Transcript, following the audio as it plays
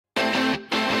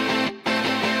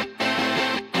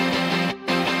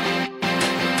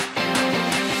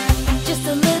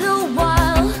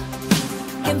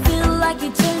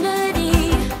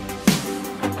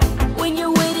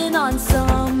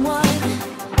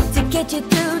get you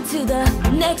through to the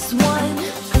next one.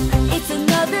 It's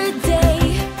another day,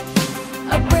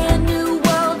 a brand new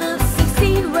world of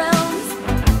 16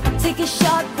 realms. Take a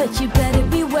shot, but you better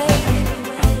beware,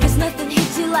 'cause nothing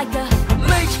hits you like a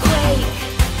merge quake.